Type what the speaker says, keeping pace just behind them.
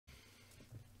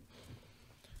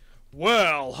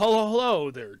Well,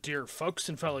 hello there, dear folks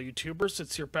and fellow YouTubers.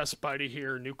 It's your best buddy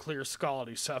here, Nuclear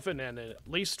Scality 7, and in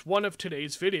at least one of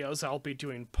today's videos, I'll be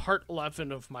doing part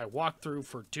 11 of my walkthrough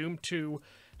for Doom 2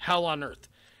 Hell on Earth.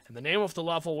 And the name of the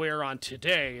level we're on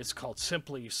today is called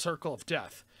simply Circle of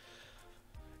Death.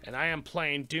 And I am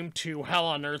playing Doom 2 Hell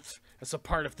on Earth as a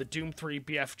part of the Doom 3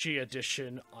 BFG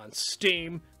edition on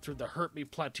Steam through the Hurt Me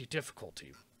Plenty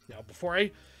difficulty. Now, before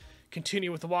I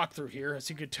continue with the walkthrough here, as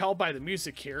you can tell by the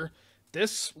music here,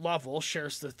 this level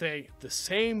shares the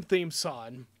same theme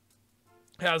song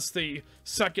as the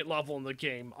second level in the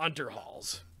game,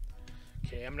 Underhalls.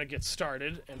 Okay, I'm gonna get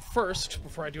started, and first,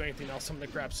 before I do anything else, I'm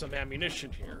gonna grab some ammunition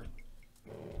here.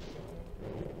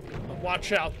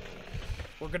 Watch out.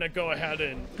 We're gonna go ahead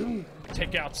and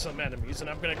take out some enemies, and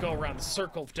I'm gonna go around the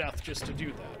Circle of Death just to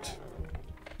do that.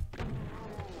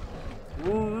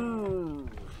 Ooh.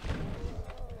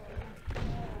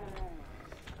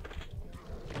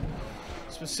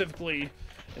 Specifically,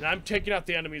 and I'm taking out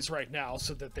the enemies right now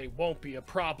so that they won't be a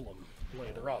problem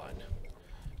later on.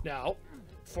 Now,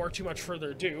 before too much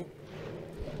further ado,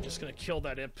 I'm just going to kill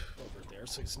that imp over there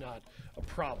so he's not a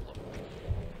problem.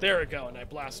 There we go, and I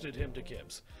blasted him to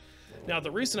Gibbs. Now,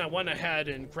 the reason I went ahead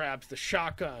and grabbed the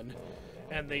shotgun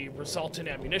and the resultant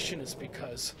ammunition is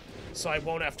because so I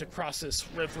won't have to cross this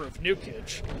river of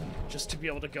nukage just to be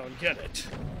able to go and get it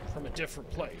from a different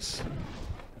place. And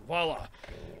voila.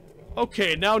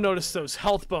 Okay, now notice those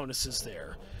health bonuses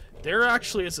there. There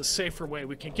actually is a safer way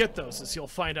we can get those, as you'll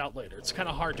find out later. It's kind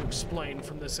of hard to explain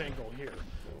from this angle here,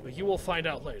 but you will find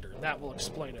out later, and that will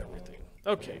explain everything.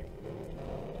 Okay.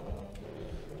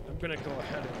 I'm gonna go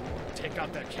ahead and take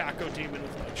out that Caco demon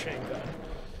with my chain gun.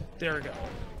 There we go.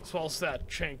 As well as that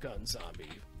chain gun zombie.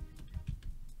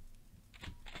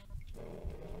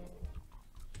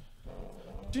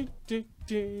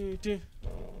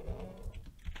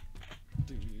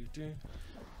 I'm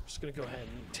just gonna go ahead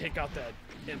and take out that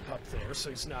imp up there so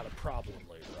he's not a problem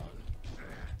later on.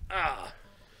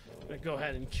 I'm gonna go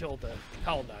ahead and kill the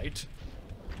Hell Knight.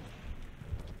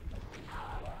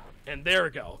 And there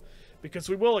we go. Because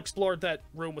we will explore that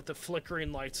room with the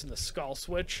flickering lights and the skull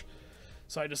switch.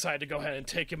 So I decided to go ahead and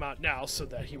take him out now so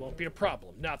that he won't be a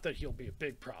problem. Not that he'll be a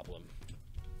big problem.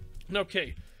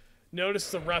 Okay,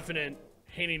 notice the Revenant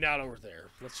hanging out over there.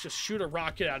 Let's just shoot a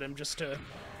rocket at him just to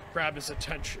grab his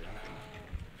attention.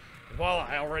 And voila,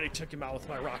 I already took him out with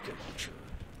my rocket launcher.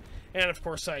 And of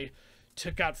course I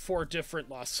took out 4 different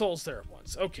lost souls there at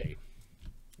once. Okay,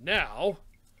 now,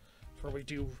 before we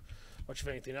do much of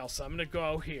anything else, I'm going to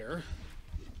go here.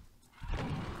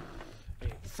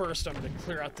 And first I'm going to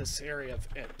clear out this area of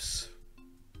imps.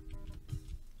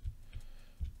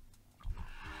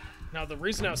 Now the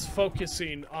reason I was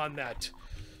focusing on that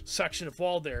section of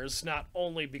wall there is not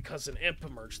only because an imp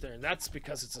emerged there, and that's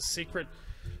because it's a secret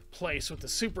place with a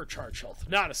supercharge health.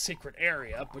 Not a secret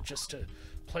area, but just a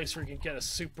place where you can get a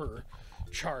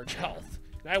supercharge health.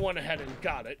 And I went ahead and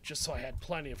got it just so I had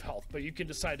plenty of health, but you can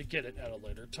decide to get it at a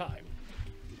later time.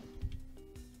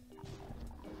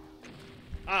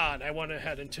 And I went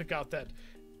ahead and took out that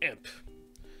imp.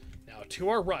 Now to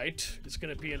our right is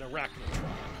going to be an arachnotron.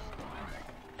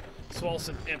 As well as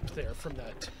an imp there from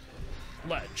that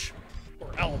ledge,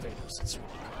 or elevators, it's really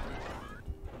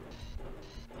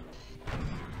called.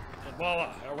 And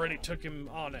voila, I already took him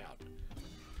on out.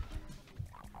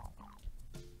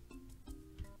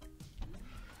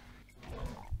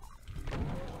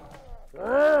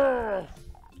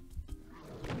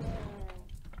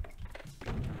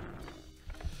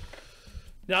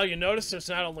 Now you notice there's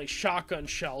not only shotgun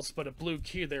shells, but a blue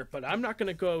key there, but I'm not going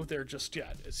to go there just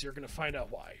yet, as you're going to find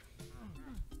out why.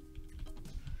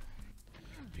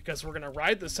 Because we're going to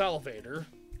ride this elevator.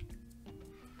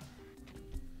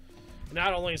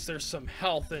 Not only is there some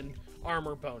health and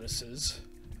armor bonuses,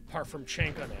 apart from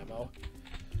chain gun ammo,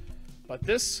 but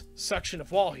this section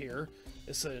of wall here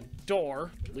is a door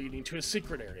leading to a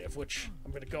secret area, of which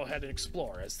I'm going to go ahead and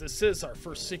explore, as this is our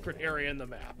first secret area in the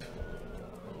map.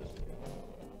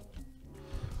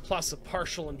 Plus a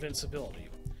partial invincibility.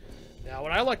 Now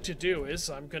what I like to do is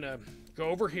I'm going to go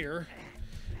over here,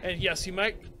 and yes, you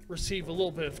might receive a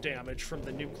little bit of damage from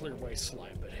the nuclear waste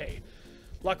slime, but hey,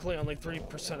 luckily only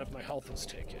 3% of my health was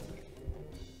taken.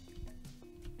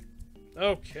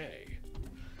 Okay,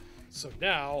 so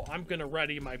now I'm going to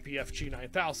ready my BFG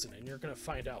 9000, and you're going to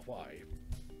find out why.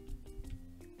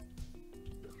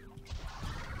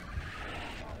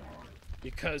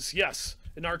 Because yes,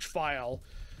 an archvile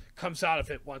comes out of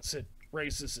it once it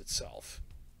raises itself.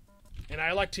 And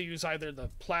I like to use either the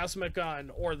plasma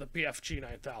gun or the BFG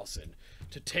 9000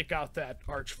 to take out that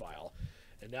archvile.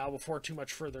 And now, before too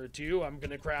much further ado, I'm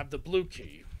going to grab the blue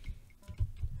key.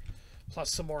 plus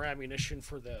some more ammunition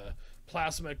for the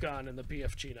plasma gun and the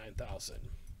BFG 9000.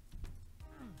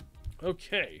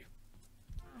 Okay.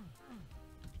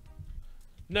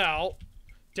 Now,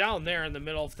 down there in the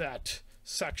middle of that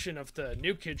section of the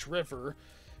Nukage River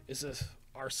is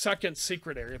our second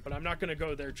secret area, but I'm not going to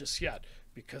go there just yet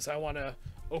because I want to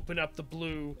open up the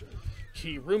blue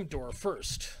key room door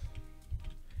first.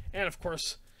 And of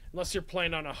course, unless you're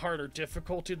playing on a harder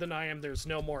difficulty than I am, there's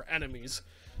no more enemies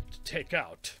to take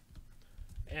out.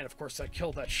 And of course, I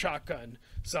killed that shotgun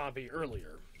zombie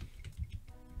earlier.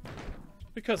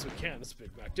 Because we can, as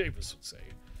Big Mac Davis would say.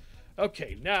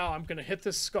 Okay, now I'm going to hit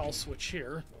this skull switch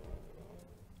here.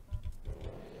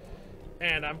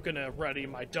 And I'm going to ready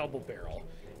my double barrel.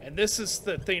 And this is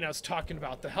the thing I was talking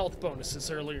about, the health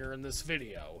bonuses earlier in this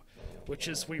video. Which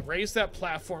is we raise that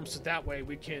platform so that way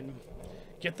we can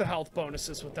get the health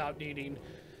bonuses without needing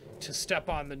to step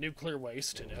on the nuclear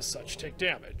waste and as such take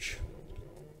damage.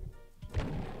 And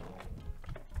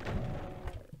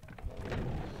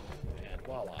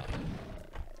voila.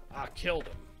 I killed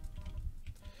him.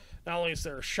 Not only is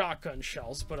there shotgun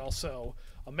shells, but also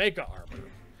Omega armor.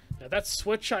 Now that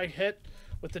switch I hit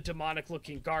with the demonic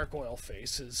looking gargoyle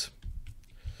face is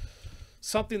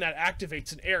something that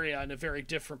activates an area in a very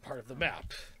different part of the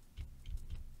map.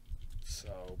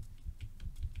 So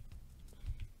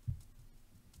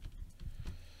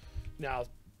now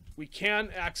we can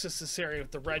access this area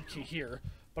with the red key here,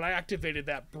 but I activated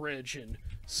that bridge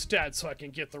instead so I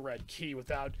can get the red key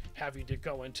without having to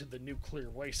go into the nuclear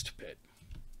waste pit.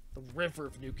 The river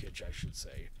of Nukage, I should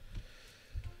say.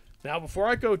 Now, before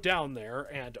I go down there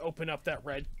and open up that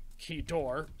red key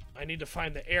door, I need to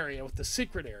find the area with the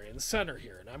secret area in the center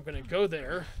here. And I'm going to go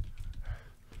there.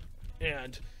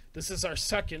 And this is our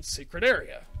second secret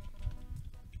area.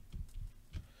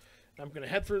 I'm going to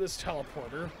head through this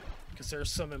teleporter because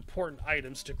there's some important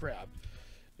items to grab.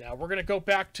 Now, we're going to go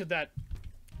back to that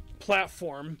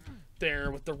platform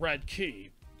there with the red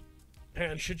key.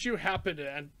 And should you happen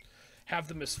to have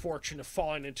the misfortune of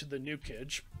falling into the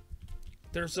nukage,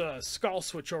 there's a skull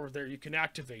switch over there you can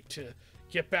activate to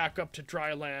get back up to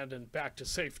dry land and back to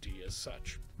safety as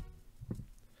such.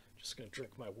 Just gonna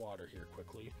drink my water here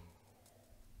quickly.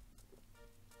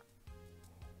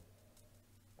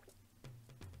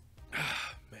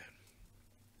 Ah, man.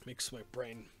 Makes my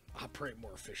brain operate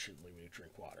more efficiently when you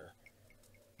drink water.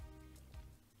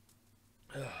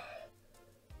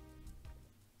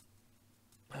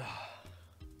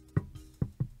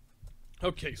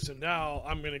 Okay, so now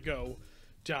I'm gonna go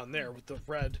down there with the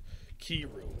red key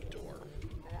room door.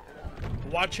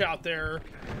 Watch out there,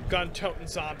 gun-toting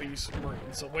zombies,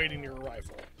 Marines, awaiting your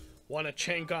arrival. One a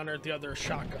chain gunner, the other a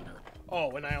shotgunner.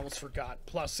 Oh, and I almost forgot,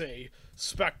 plus a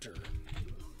Spectre.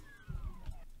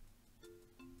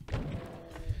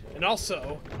 And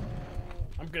also,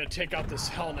 I'm gonna take out this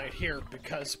Hell Knight here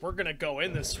because we're gonna go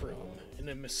in this room in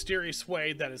a mysterious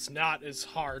way that is not as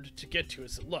hard to get to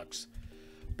as it looks.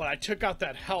 But I took out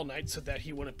that Hell Knight so that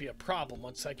he wouldn't be a problem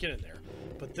once I get in there.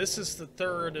 But this is the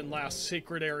third and last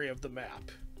secret area of the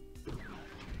map.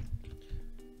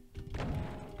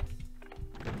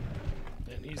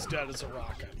 And he's dead as a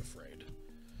rock, I'm afraid.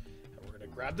 And we're going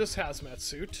to grab this hazmat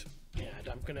suit, and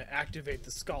I'm going to activate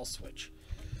the skull switch.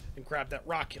 And grab that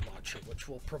rocket launcher, which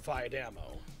will provide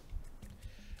ammo.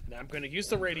 And I'm going to use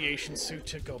the radiation suit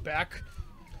to go back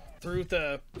through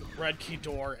the red key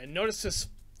door, and notice this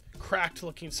cracked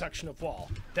looking section of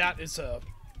wall. That is a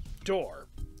door.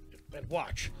 And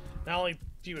watch, not only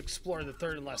do you explore the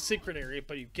third and last secret area,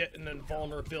 but you get an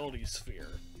invulnerability sphere,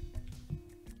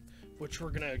 which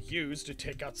we're gonna use to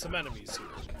take out some enemies here.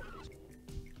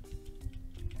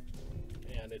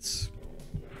 And it's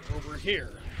over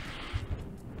here.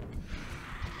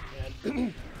 And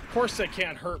of course they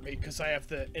can't hurt me because I have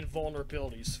the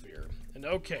invulnerability sphere. And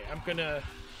okay, I'm gonna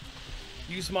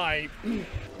use my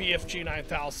BFG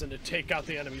 9000 to take out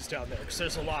the enemies down there, because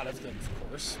there's a lot of them, of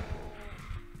course.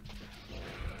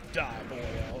 Die,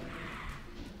 boyo.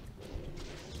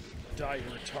 Die, you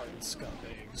retarded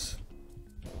scumbags.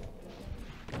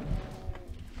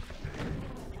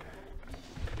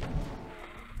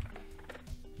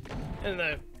 And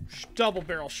the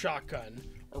double-barrel shotgun,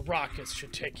 or rockets,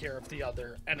 should take care of the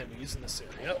other enemies in this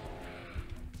area.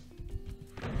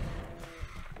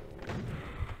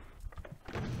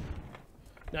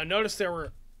 Now notice there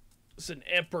was an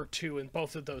imp or two in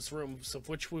both of those rooms, of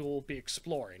which we will be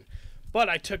exploring. But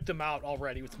I took them out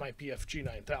already with my BFG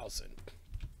 9000.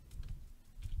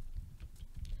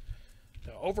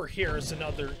 Now over here is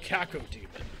another Kako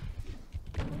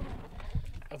demon,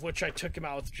 of which I took him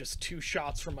out with just 2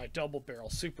 shots from my double barrel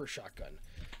super shotgun.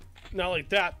 Not like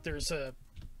that, there's a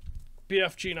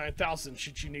BFG 9000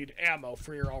 should you need ammo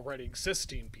for your already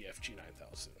existing BFG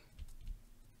 9000.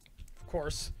 Of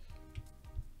course.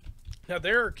 Now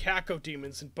there are Caco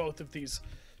demons in both of these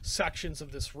sections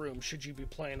of this room should you be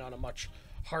playing on a much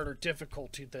harder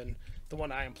difficulty than the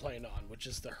one I am playing on, which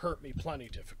is the Hurt Me Plenty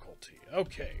difficulty.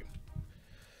 Okay.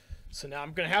 So now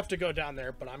I'm going to have to go down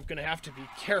there, but I'm going to have to be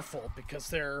careful because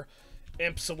there are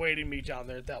imps awaiting me down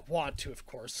there that want to, of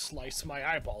course, slice my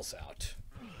eyeballs out.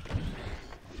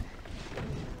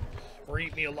 Or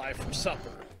eat me alive for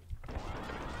supper.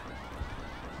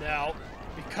 Now,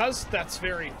 because that's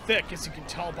very thick, as you can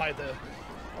tell by the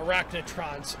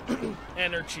Arachnotron's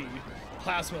energy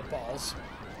plasma balls,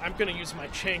 I'm going to use my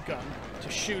chain gun to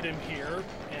shoot him here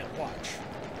and watch.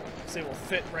 Because they will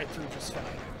fit right through just fine.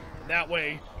 And that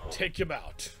way, take him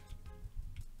out.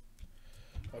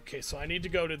 Okay, so I need to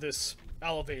go to this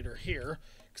elevator here,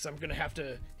 because I'm going to have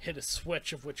to hit a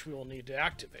switch of which we will need to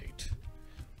activate.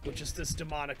 Which is this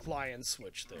demonic lion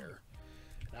switch there.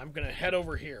 And I'm going to head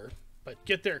over here, but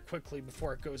get there quickly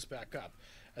before it goes back up,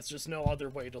 as there's no other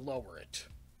way to lower it.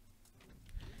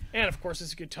 And of course,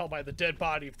 as you can tell by the dead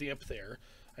body of the imp there,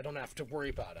 I don't have to worry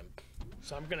about him.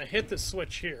 So I'm going to hit this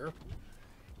switch here.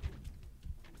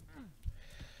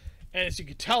 And as you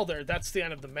can tell there, that's the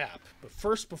end of the map. But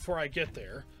first, before I get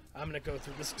there, I'm going to go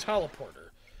through this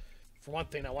teleporter. For one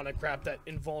thing, I want to grab that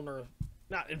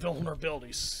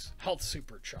invulnerability, health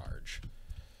supercharge.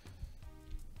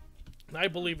 And I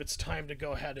believe it's time to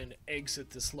go ahead and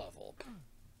exit this level.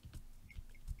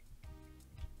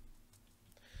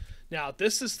 Now,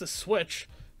 this is the switch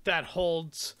that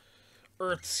holds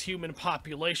Earth's human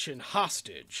population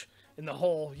hostage in the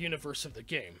whole universe of the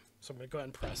game. So I'm going to go ahead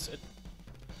and press it.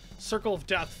 Circle of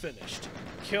Death finished.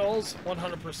 Kills,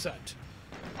 100%.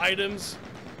 Items,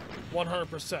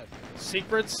 100%.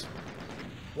 Secrets,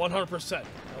 100%. Now,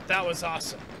 that was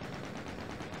awesome.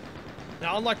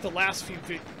 Now, unlike the last few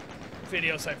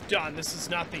videos I've done, this is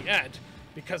not the end,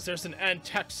 because there's an end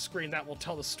text screen that will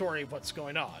tell the story of what's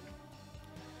going on.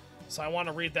 So I want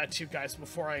to read that to you guys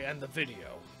before I end the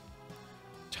video.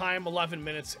 Time, 11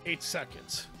 minutes, 8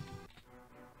 seconds.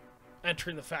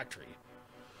 Entering the factory.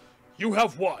 You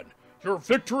have won. Your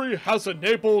victory has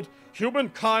enabled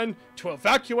humankind to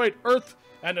evacuate Earth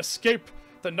and escape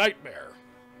the nightmare.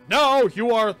 Now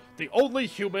you are the only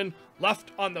human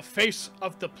left on the face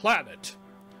of the planet.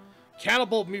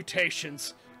 Cannibal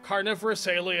mutations, carnivorous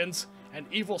aliens, and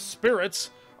evil spirits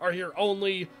are your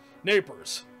only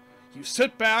neighbors. You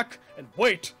sit back and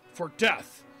wait for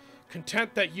death,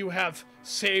 content that you have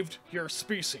saved your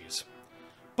species.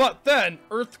 But then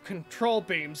Earth control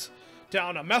beams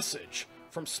down a message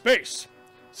from space.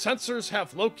 Sensors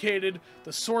have located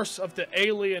the source of the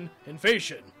alien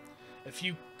invasion. If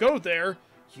you go there,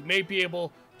 you may be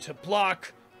able to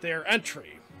block their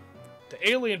entry. The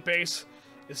alien base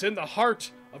is in the heart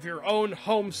of your own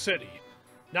home city,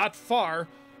 not far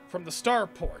from the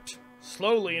starport.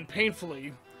 Slowly and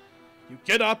painfully, you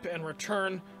get up and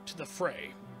return to the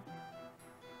fray.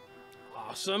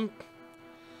 Awesome.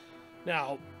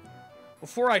 Now,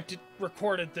 before I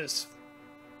recorded this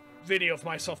video of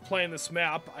myself playing this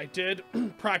map, I did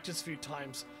practice a few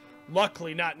times.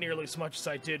 Luckily, not nearly as much as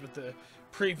I did with the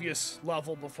previous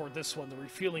level before this one, the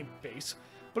refueling base,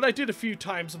 but I did a few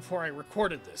times before I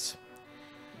recorded this.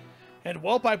 And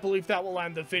well, I believe that will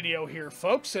end the video here,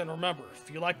 folks. And remember,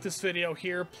 if you like this video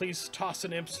here, please toss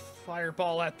an imp's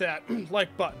fireball at that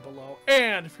like button below.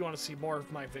 And if you want to see more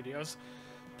of my videos,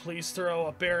 please throw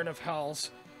a Baron of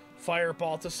Hell's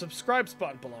fireball at the subscribes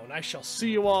button below. And I shall see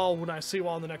you all when I see you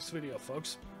all in the next video,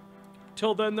 folks.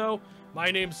 Till then, though, my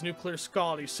name's Nuclear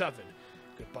Scality 7.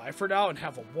 Goodbye for now, and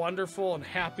have a wonderful and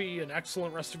happy and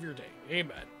excellent rest of your day.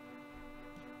 Amen.